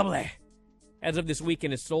of the Bubbly, as of this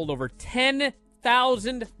weekend, has sold over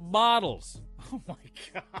 10,000 bottles. Oh, my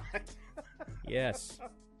God. Yes.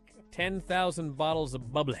 10,000 bottles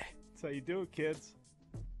of bubbly. That's how you do it, kids.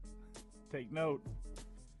 Take note.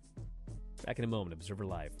 Back in a moment, Observer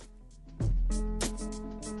Live.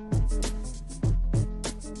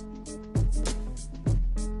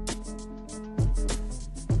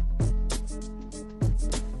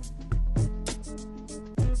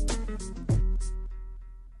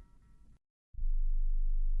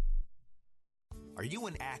 Are you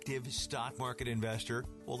an active stock market investor?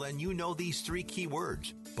 Well, then you know these 3 key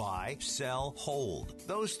words: buy, sell, hold.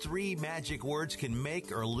 Those 3 magic words can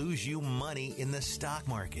make or lose you money in the stock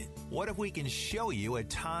market. What if we can show you a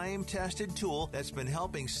time-tested tool that's been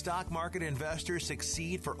helping stock market investors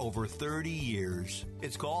succeed for over 30 years?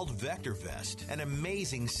 It's called VectorVest, an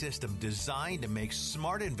amazing system designed to make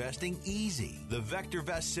smart investing easy. The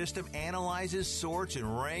VectorVest system analyzes, sorts,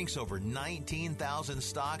 and ranks over 19,000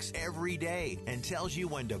 stocks every day and tells you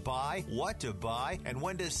when to buy, what to buy, and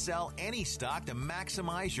when to sell any stock to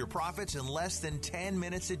maximize your profits in less than 10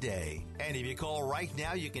 minutes a day. And if you call right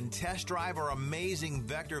now, you can test drive our amazing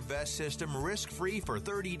VectorVest system risk-free for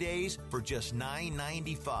 30 days for just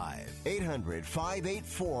 $9.95.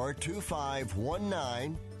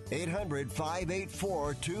 800-584-2519.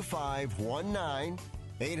 800-584-2519.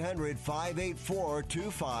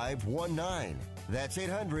 800-584-2519. That's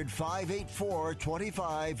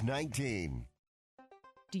 800-584-2519.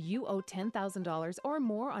 Do you owe $10,000 or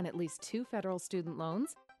more on at least 2 federal student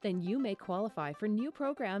loans? Then you may qualify for new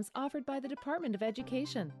programs offered by the Department of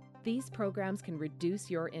Education. These programs can reduce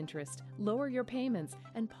your interest, lower your payments,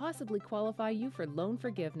 and possibly qualify you for loan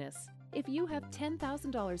forgiveness. If you have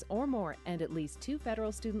 $10,000 or more and at least 2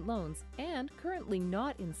 federal student loans and currently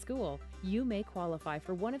not in school, you may qualify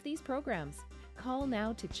for one of these programs. Call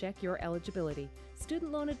now to check your eligibility.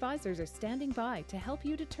 Student loan advisors are standing by to help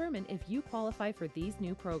you determine if you qualify for these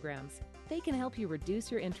new programs. They can help you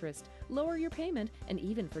reduce your interest, lower your payment, and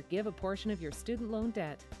even forgive a portion of your student loan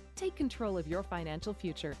debt. Take control of your financial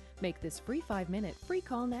future. Make this free 5-minute free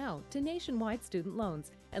call now to Nationwide Student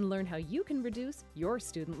Loans and learn how you can reduce your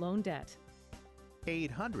student loan debt.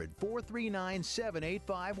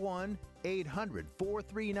 800-439-7851.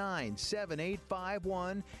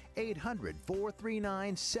 800-439-7851.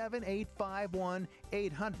 800-439-7851.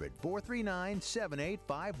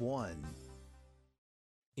 800-439-7851.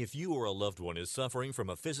 If you or a loved one is suffering from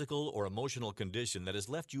a physical or emotional condition that has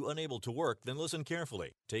left you unable to work, then listen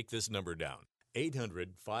carefully. Take this number down: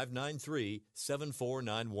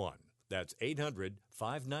 800-593-7491. That's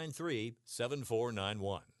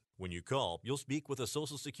 800-593-7491. When you call, you'll speak with a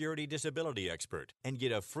Social Security disability expert and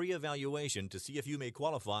get a free evaluation to see if you may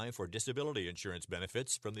qualify for disability insurance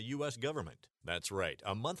benefits from the U.S. government. That's right,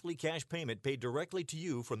 a monthly cash payment paid directly to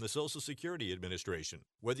you from the Social Security Administration.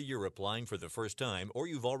 Whether you're applying for the first time or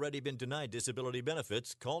you've already been denied disability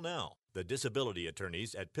benefits, call now. The disability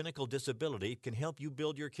attorneys at Pinnacle Disability can help you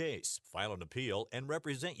build your case, file an appeal, and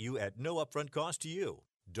represent you at no upfront cost to you.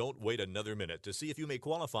 Don't wait another minute to see if you may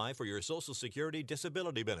qualify for your Social Security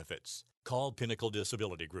disability benefits. Call Pinnacle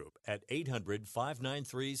Disability Group at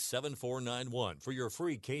 800-593-7491 for your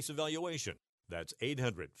free case evaluation. That's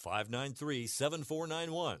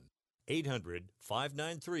 800-593-7491.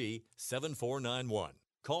 800-593-7491.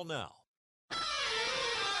 Call now.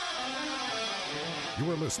 You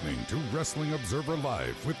are listening to Wrestling Observer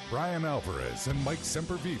Live with Bryan Alvarez and Mike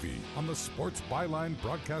Sempervive on the Sports Byline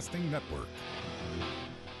Broadcasting Network.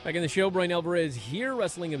 Back in the show, Bryan Alvarez here,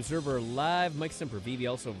 Wrestling Observer Live. Mike Sempervive,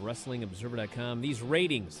 also of WrestlingObserver.com. These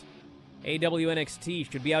ratings,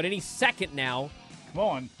 AWNXT, should be out any second now. Come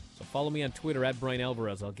on. So follow me on Twitter at Bryan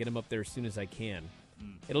Alvarez. I'll get them up there as soon as I can.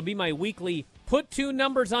 It'll be my weekly put 2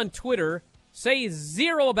 numbers on Twitter, say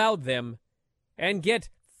 0 about them, and get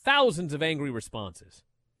thousands of angry responses.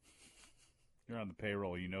 You're on the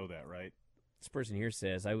payroll. You know that, right? This person here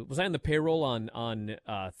says, was I on the payroll on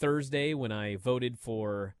Thursday when I voted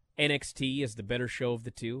for NXT as the better show of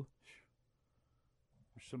the 2?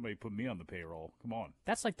 Somebody put me on the payroll. Come on.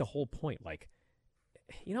 That's like the whole point. Like,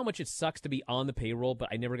 you know how much it sucks to be on the payroll, but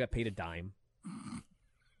I never got paid a dime?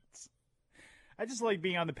 I just like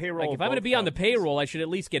being on the payroll. Like, if I'm going to be on the payroll, I should at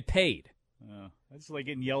least get paid. I just like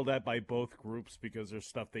getting yelled at by both groups because there's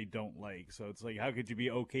stuff they don't like. So it's like, how could you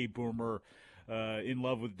be okay, Boomer, in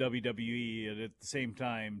love with WWE, and at the same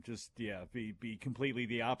time just, be completely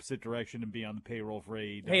the opposite direction and be on the payroll for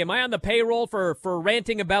AEW? Hey, am I on the payroll for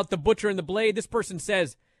ranting about the Butcher and the Blade? This person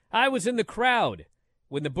says, I was in the crowd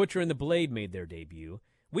when the Butcher and the Blade made their debut.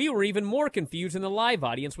 We were even more confused in the live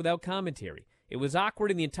audience without commentary. It was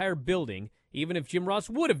awkward in the entire building, even if Jim Ross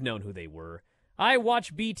would have known who they were. I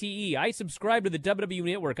watch BTE. I subscribe to the WWE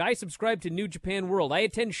Network. I subscribe to New Japan World. I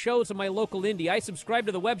attend shows in my local indie. I subscribe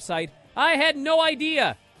to the website. I had no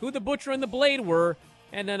idea who the Butcher and the Blade were,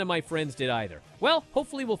 and none of my friends did either. Well,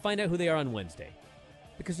 hopefully we'll find out who they are on Wednesday.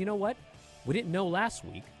 Because you know what? We didn't know last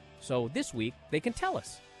week, so this week they can tell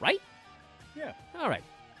us, right? Yeah. All right.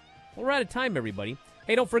 Well, we're out of time, everybody.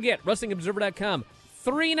 Hey, don't forget, WrestlingObserver.com,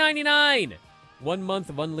 $3.99. 1 month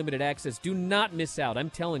of unlimited access. Do not miss out. I'm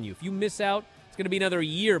telling you, if you miss out, it's going to be another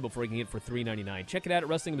year before you can get it for $3.99. Check it out at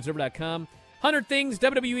WrestlingObserver.com. 100 things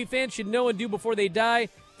WWE fans should know and do before they die.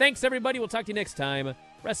 Thanks, everybody. We'll talk to you next time.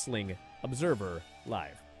 Wrestling Observer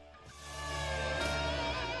Live.